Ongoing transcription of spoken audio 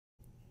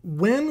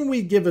when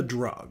we give a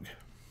drug,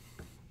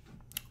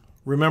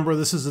 remember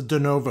this is a de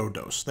novo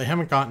dose. They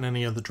haven't gotten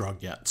any of the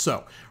drug yet.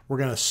 So we're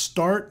going to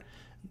start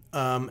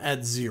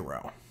at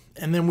 0.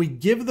 And then we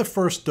give the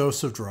first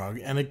dose of drug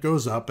and it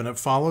goes up and it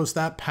follows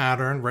that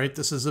pattern, right?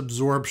 This is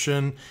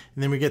absorption,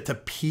 and then we get to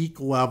peak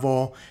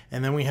level,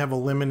 and then we have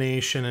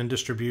elimination and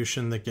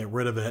distribution that get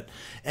rid of it.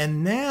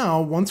 And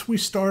now, once we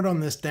start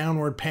on this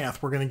downward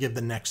path, we're going to give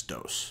the next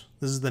dose.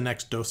 This is the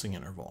next dosing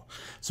interval.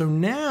 So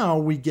now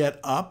we get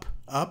up,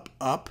 up,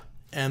 up,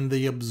 and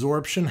the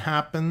absorption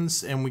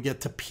happens and we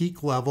get to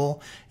peak level,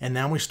 and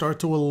now we start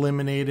to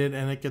eliminate it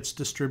and it gets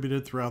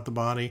distributed throughout the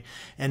body.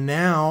 And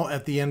now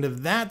at the end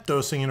of that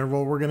dosing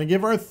interval, we're going to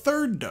give our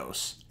third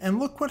dose. And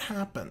look what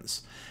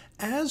happens.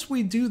 As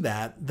we do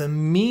that, the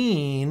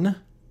mean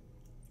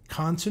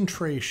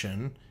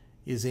concentration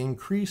is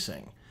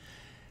increasing.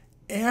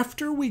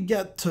 After we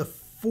get to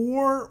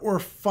 4 or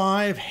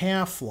 5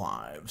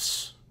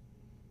 half-lives,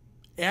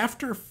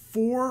 after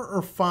 4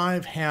 or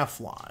 5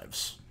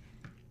 half-lives,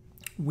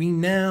 we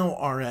now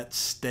are at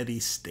steady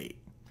state.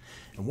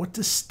 And what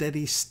does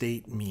steady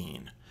state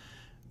mean?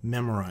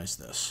 Memorize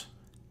this.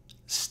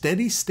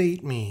 Steady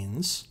state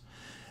means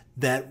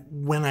that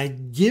when I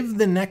give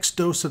the next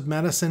dose of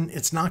medicine,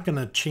 it's not going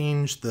to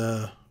change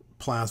the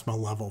plasma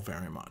level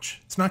very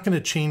much. It's not going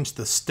to change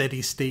the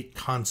steady state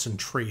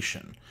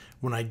concentration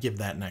when I give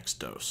that next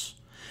dose.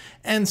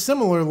 And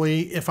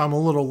similarly, if I'm a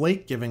little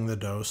late giving the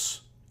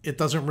dose, it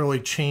doesn't really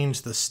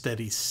change the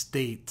steady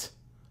state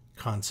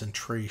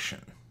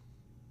concentration.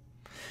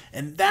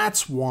 And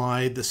that's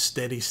why the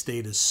steady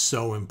state is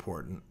so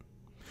important.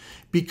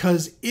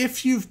 Because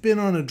if you've been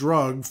on a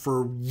drug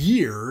for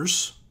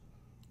years,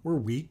 or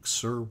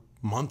weeks, or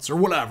months, or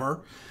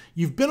whatever,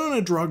 you've been on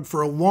a drug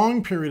for a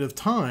long period of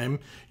time,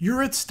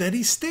 you're at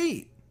steady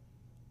state.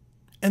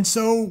 And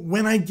so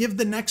when I give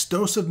the next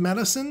dose of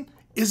medicine,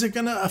 is it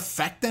going to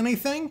affect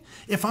anything?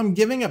 If I'm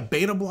giving a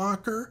beta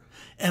blocker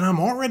and I'm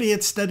already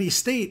at steady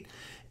state,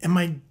 am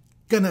I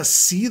going to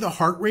see the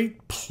heart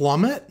rate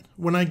plummet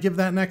when I give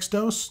that next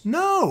dose?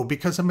 No,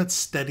 because I'm at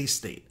steady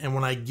state. And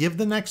when I give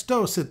the next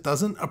dose, it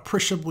doesn't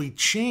appreciably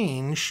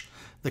change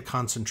the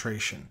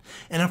concentration.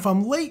 And if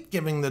I'm late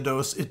giving the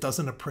dose, it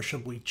doesn't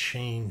appreciably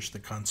change the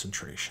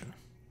concentration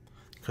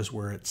because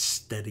we're at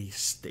steady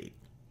state.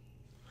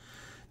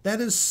 That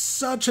is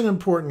such an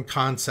important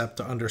concept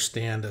to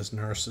understand as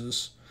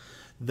nurses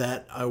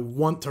that I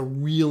want to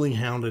really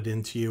hound it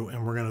into you,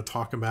 and we're going to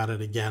talk about it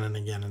again and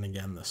again and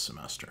again this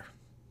semester.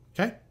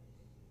 Okay?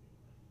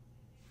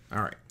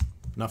 All right.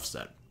 Enough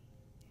said.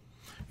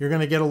 You're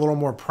going to get a little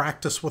more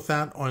practice with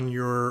that on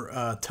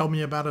your Tell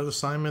Me About It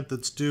assignment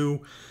that's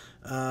due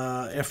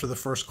after the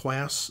first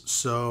class.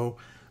 So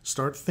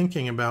start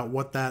thinking about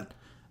what that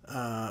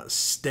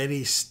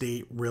steady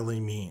state really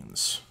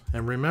means.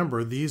 And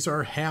remember, these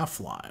are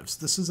half-lives.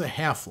 This is a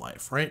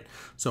half-life, right?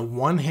 So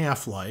 1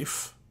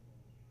 half-life.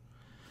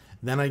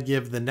 Then I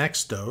give the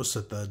next dose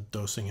at the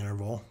dosing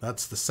interval.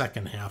 That's the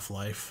 2nd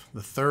half-life,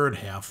 the 3rd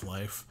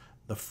half-life,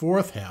 the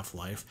 4th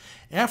half-life.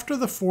 After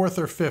the 4th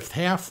or 5th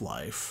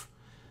half-life,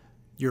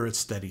 you're at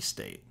steady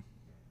state.